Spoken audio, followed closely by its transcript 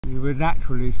were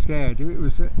naturally scared. It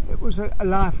was a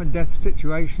life and death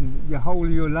situation. The whole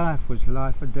of your life was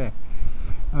life and death.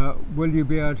 Will you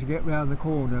be able to get round the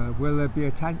corner? Will there be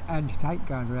an anti-tank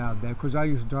gun around there? Because I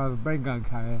used to drive a Bren gun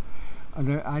carrier, and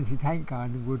an anti-tank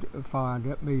gun would fired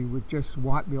at me, would just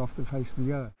wipe me off the face of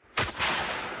the earth.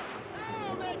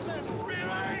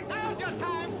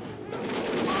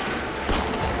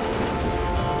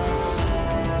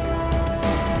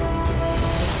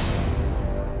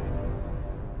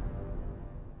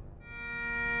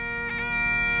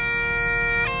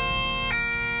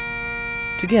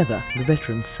 Together, the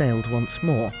veterans sailed once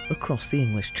more across the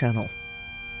English Channel.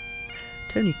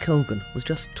 Tony Colgan was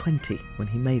just 20 when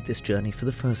he made this journey for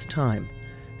the first time,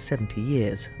 70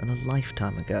 years and a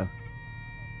lifetime ago.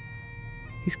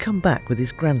 He's come back with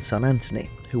his grandson Anthony,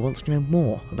 who wants to know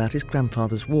more about his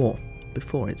grandfather's war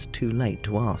before it's too late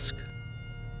to ask.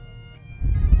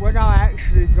 When I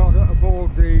actually got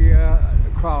aboard the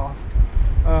craft,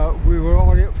 we were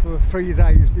on it for 3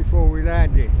 days before we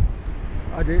landed.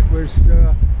 And it was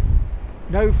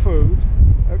no food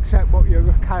except what you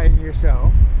were carrying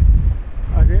yourself,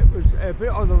 and it was a bit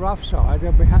on the rough side,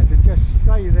 and we had to just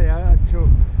stay there until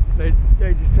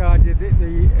they decided that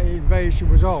the invasion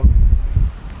was on.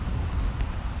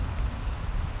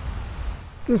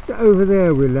 Just over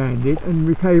there we landed, and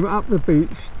we came up the beach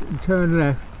and turned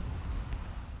left.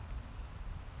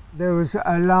 There was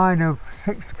a line of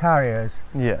 6 carriers,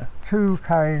 2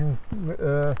 carrying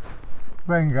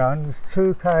Bren guns,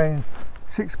 2 carrying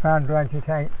 6-pounder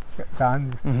anti-tank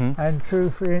guns, and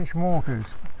 2 3-inch mortars,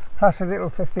 plus a little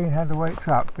 1,500-weight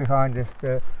truck behind us.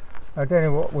 I don't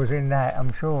know what was in that,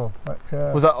 I'm sure. But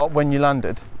was that when you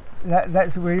landed?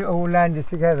 We all landed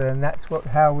together, and that's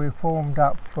how we formed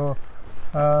up for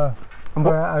our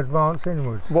advance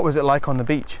inwards. What was it like on the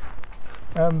beach?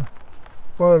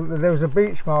 Well, there was a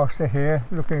beach master here,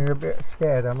 looking a bit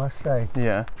scared, I must say.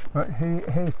 Yeah. But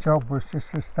his job was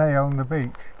just to stay on the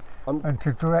beach and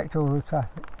to direct all the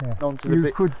traffic. Yeah.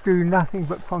 You could do nothing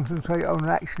but concentrate on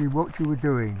actually what you were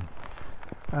doing.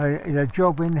 A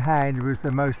job in hand was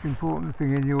the most important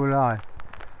thing in your life,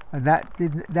 and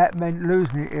that meant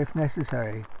losing it if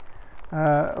necessary.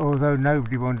 Although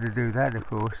nobody wanted to do that, of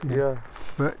course. Yeah.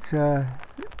 But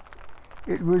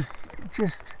it was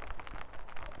just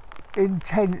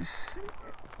intense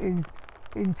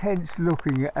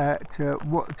looking at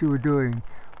what you were doing.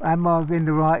 Am I in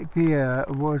the right gear?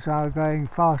 Was I going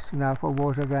fast enough, or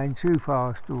was I going too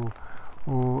fast?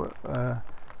 Or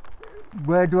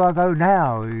where do I go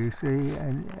now? You see,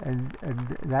 and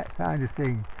that kind of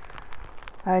thing.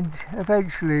 And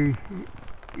eventually,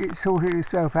 it sorted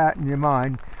itself out in your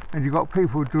mind, and you got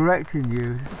people directing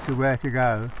you to where to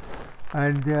go,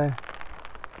 and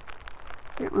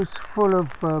it was full of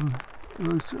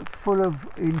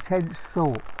intense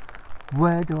thought.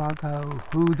 Where do I go?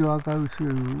 Who do I go to?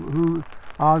 Who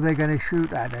are they going to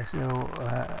shoot at us? And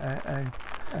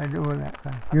all that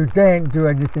kind. You daren't do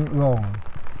anything wrong.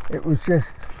 It was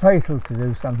just fatal to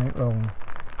do something wrong,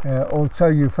 or so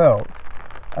you felt.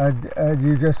 And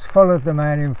you just followed the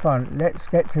man in front. Let's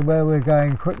get to where we're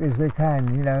going quick as we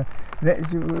can. You know,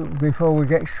 before we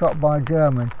get shot by a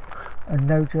German. And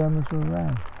no Germans were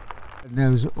around.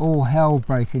 There was all hell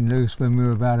breaking loose when we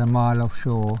were about a mile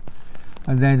offshore,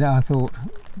 and then I thought,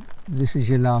 this is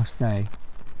your last day.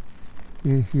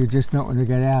 You're just not going to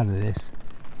get out of this.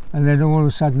 And then all of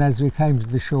a sudden, as we came to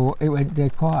the shore, it went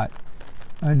dead quiet,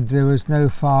 and there was no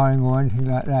firing or anything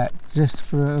like that, just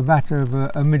for a matter of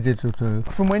a minute or two.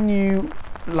 From when you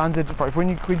landed, when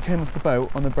you came off the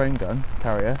boat on the Bren gun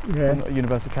carrier,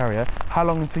 universal carrier, how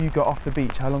long until you got off the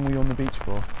beach? How long were you on the beach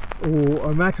for? Oh,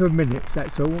 a matter of minutes,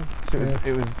 that's all. So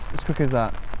it was as quick as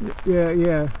that?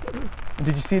 Yeah. And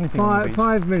did you see anything on the beach?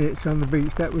 5 minutes on the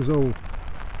beach, that was all.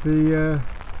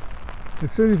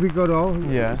 As soon as we got off,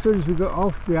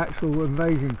 the actual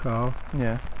invasion craft,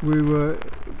 we were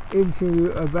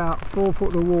into about 4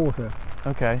 foot of water.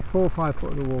 Okay. 4 or 5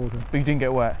 foot of water. But you didn't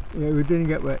get wet? Yeah, we didn't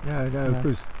get wet, no,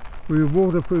 because we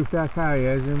waterproofed our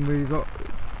carriers, and we got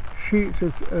sheets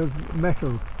of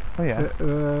metal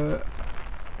that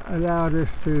allowed us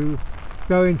to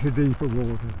go into deeper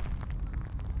water.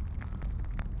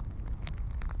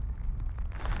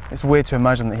 It's weird to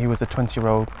imagine that he was a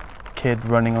 20-year-old kid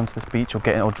running onto this beach,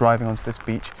 or driving onto this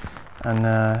beach, and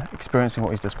experiencing what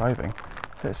he's describing.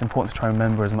 So it's important to try and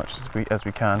remember as much as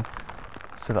we can,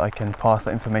 so that I can pass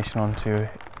that information on to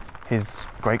his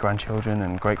great-grandchildren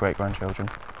and great-great-grandchildren.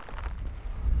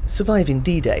 Surviving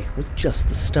D-Day was just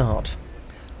the start.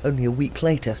 Only a week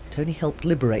later, Tony helped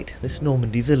liberate this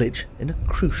Normandy village in a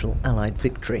crucial Allied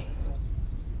victory.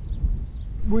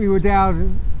 We were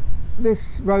down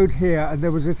this road here, and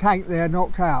there was a tank there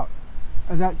knocked out,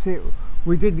 and that's it.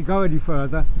 We didn't go any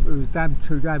further. It was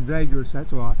too damn dangerous.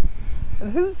 That's why.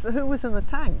 And who was in the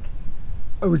tank?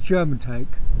 It was a German tank.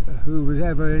 Who was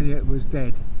ever in it was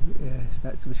dead. Yes,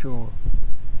 that's for sure.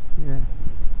 Yeah.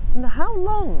 And how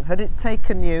long had it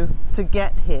taken you to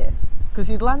get here? Because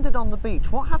you'd landed on the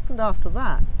beach. What happened after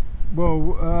that?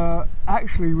 Well,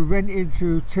 actually, we went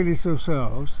into Tillis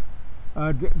ourselves.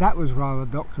 That was rather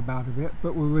knocked about a bit,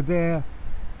 but we were there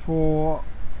for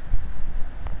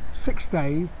 6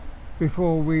 days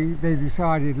before they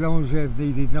decided Longeville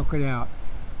needed knocking out.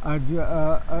 And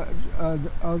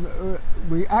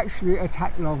we actually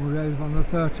attacked Longeville on the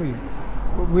 13th,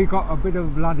 but we got a bit of a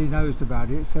bloody nose about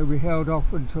it, so we held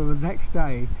off until the next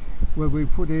day, where we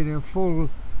put in a full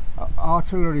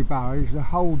artillery barrage. The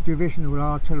whole divisional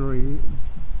artillery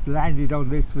landed on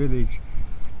this village.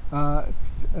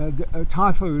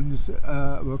 Typhoons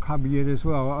were coming in as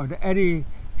well, and any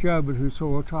German who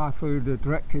saw a typhoon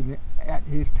directing it at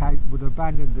his tank would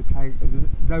abandon the tank as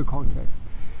no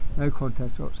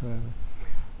contest whatsoever.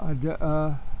 And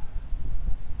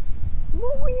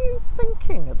what were you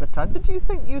thinking at the time? Did you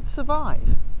think you'd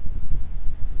survive?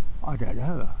 I don't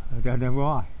know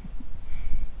why.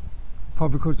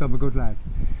 Probably because I'm a good lad.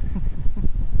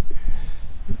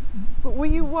 But were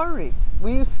you worried? Were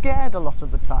you scared a lot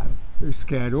of the time? You were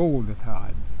scared all the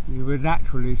time. You were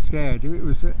naturally scared. It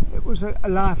was a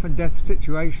life and death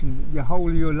situation. The whole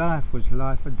of your life was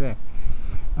life and death.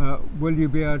 Will you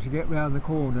be able to get round the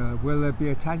corner? Will there be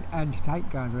a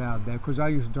anti-tank gun around there? Because I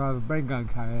used to drive a Bren gun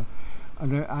carrier,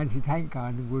 and an anti-tank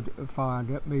gun would fire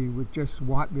at me, would just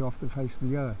wipe me off the face of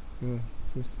the earth. Yeah,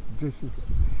 just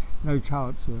no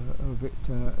chance of it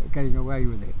getting away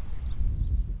with it.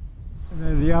 And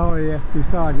then the RAF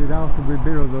decided, after we'd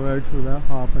been on the road for about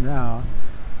half an hour,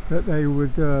 that they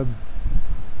would.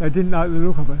 They didn't like the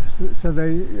look of us, so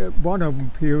one of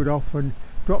them peeled off and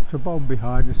dropped a bomb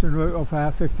behind us and wrote off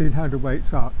our 1500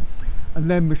 weights up, and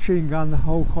then machine gunned the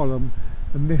whole column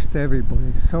and missed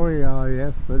everybody. Sorry,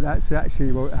 RAF, but that's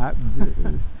actually what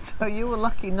happened. So you were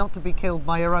lucky not to be killed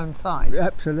by your own side?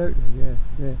 Absolutely,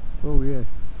 yeah. Oh yes.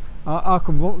 I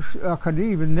can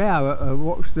even now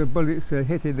watch the bullets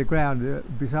hitting the ground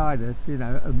beside us,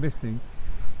 and missing.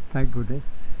 Thank goodness.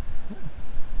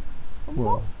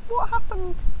 Well, what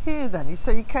happened here then? You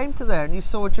say you came to there and you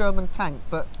saw a German tank,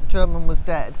 but German was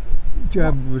dead.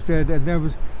 German was dead, and there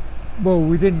was. Well,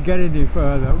 we didn't get any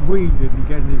further.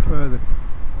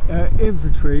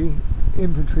 Infantry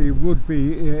would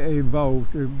be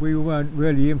involved. We weren't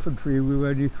really infantry. We were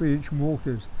only 3-inch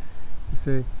mortars. You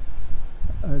see.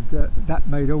 And that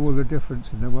made all the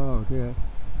difference in the world. Yeah,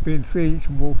 being 3-inch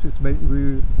mortars meant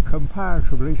we were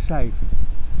comparatively safe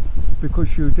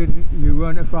because you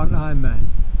weren't a frontline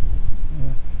man.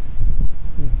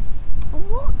 Yeah. And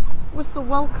what was the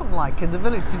welcome like in the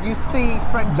village? Did you see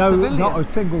French civilians? No, not a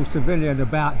single civilian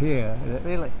about here.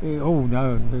 Really? Oh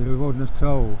no, there wasn't a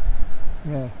soul.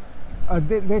 Yeah,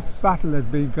 this battle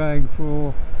had been going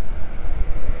for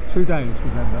 2 days.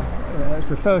 Remember, it's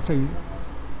the 13th.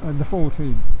 And the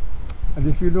 14th, and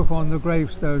if you look on the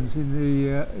gravestones in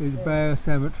the Bear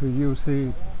Cemetery, you'll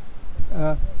see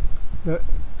the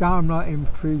Durham Light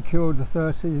Infantry killed the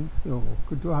 13th, or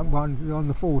one on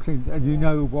the 14th, and you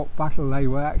know what battle they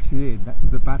were actually in. That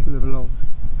was the Battle of Lodge.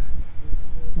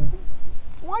 Yeah.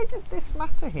 Why did this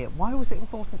matter here? Why was it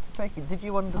important to take it? Did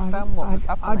you understand what was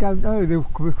happening? I don't know,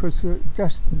 because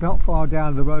just not far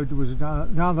down the road there was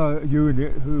another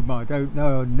unit whom I don't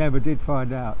know and never did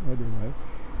find out anyway.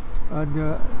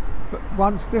 And but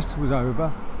once this was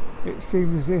over, it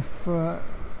seemed as if the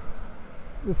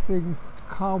thing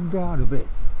calmed down a bit,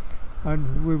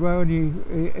 and we were only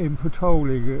in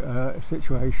patrolling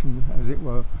situation, as it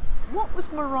were. What was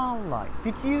morale like?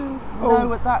 Did you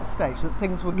know at that stage that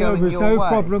things were going your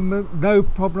way? No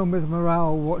problem with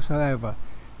morale whatsoever.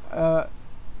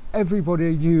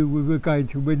 Everybody knew we were going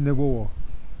to win the war.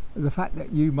 The fact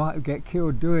that you might get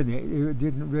killed doing it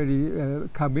didn't really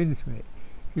come into it.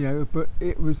 But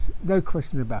it was no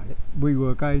question about it. We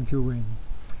were going to win.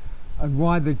 And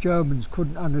why the Germans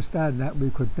couldn't understand that, we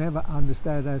could never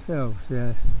understand ourselves,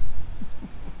 yes.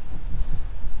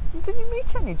 Did you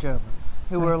meet any Germans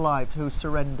who were alive, who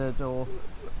surrendered or...?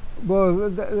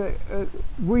 Well,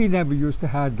 we never used to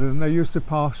handle them. They used to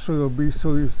pass through, and we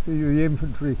saw the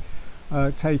infantry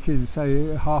taking,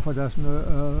 say, half a dozen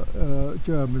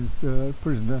Germans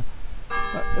prisoner.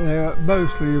 They were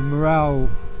mostly morale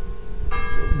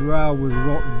was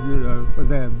rotten, for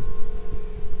them.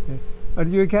 Yeah.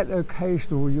 And you get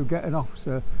an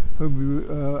officer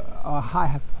whom I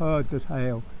have heard the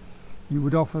tale. You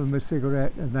would offer them a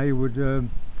cigarette, and they would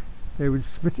they would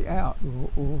spit it out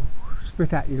or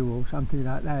spit at you or something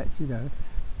like that, you know.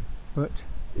 But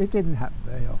it didn't happen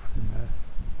very often,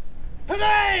 though.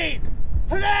 Parade!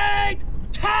 Parade!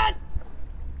 Tat!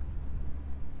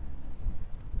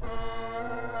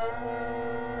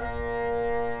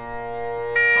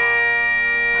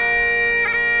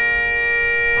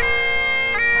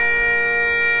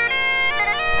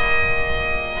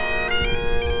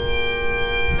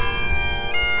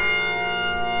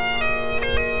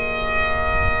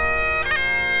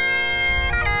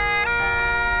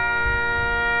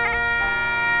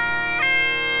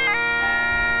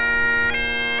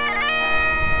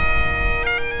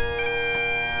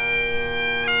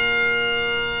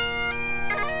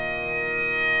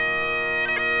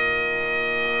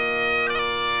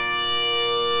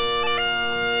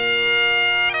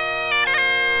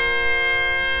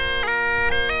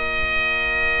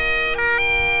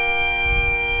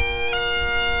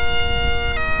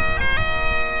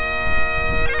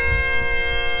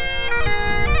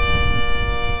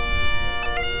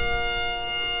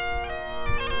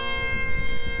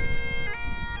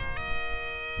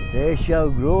 They shall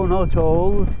grow not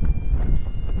old,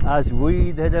 as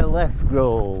we that are left grow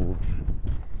old.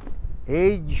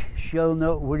 Age shall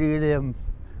not weary them,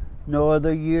 nor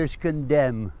the years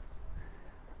condemn.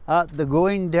 At the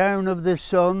going down of the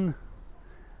sun,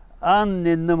 and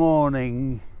in the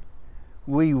morning,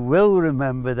 we will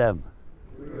remember them.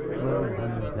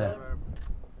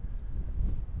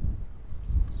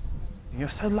 You're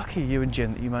so lucky, you and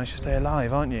Jim, that you managed to stay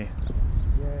alive, aren't you?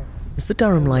 As the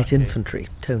Durham Light Infantry,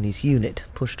 Tony's unit,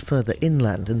 pushed further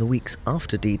inland in the weeks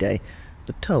after D-Day,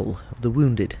 the toll of the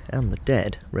wounded and the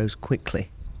dead rose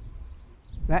quickly.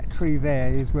 That tree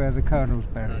there is where the Colonel's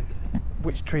buried.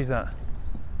 Which tree's that?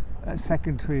 That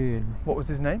second tree in. What was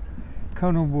his name?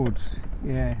 Colonel Woods,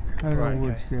 yeah, Colonel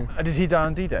Woods, yeah. And did he die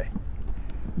on D-Day?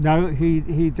 No,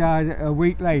 he died a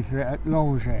week later at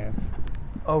Longevre.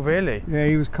 Oh, really? Yeah,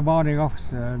 he was commanding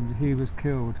officer and he was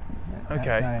killed that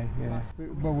Okay. day, yeah.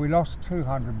 Well, we lost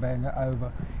 200 men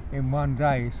over in one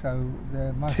day, so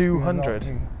there must 200? be a lot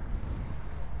here.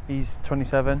 He's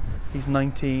 27, he's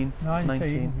 19.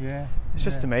 19, yeah. It's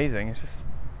just yeah. amazing, it's just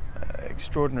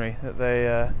extraordinary that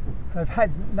they...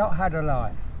 They've not had a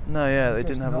life. No, yeah, they Just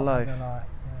didn't have a not life. had a life,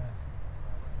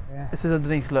 yeah. Yeah. It says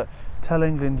underneath, look, tell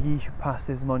England ye who pass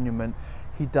his monument,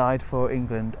 he died for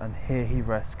England and here he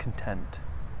rests content.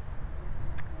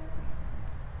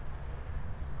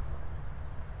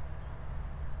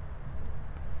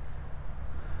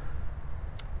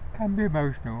 Can be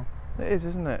emotional. It is,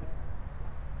 isn't it?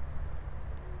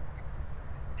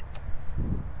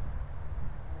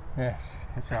 Yes,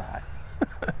 it's all right.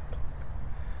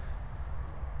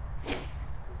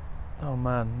 Oh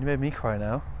man, you made me cry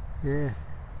now. Yeah.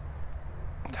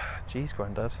 Jeez,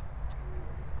 Grandad.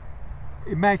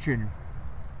 Imagine,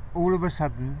 all of a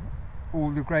sudden,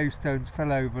 all the gravestones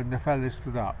fell over and the fellas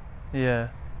stood up. Yeah.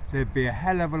 There'd be a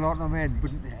hell of a lot of men,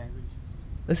 wouldn't there?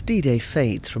 As D-Day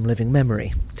fades from living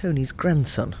memory, Tony's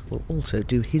grandson will also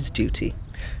do his duty,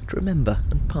 to remember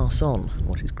and pass on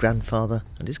what his grandfather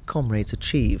and his comrades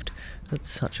achieved at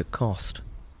such a cost.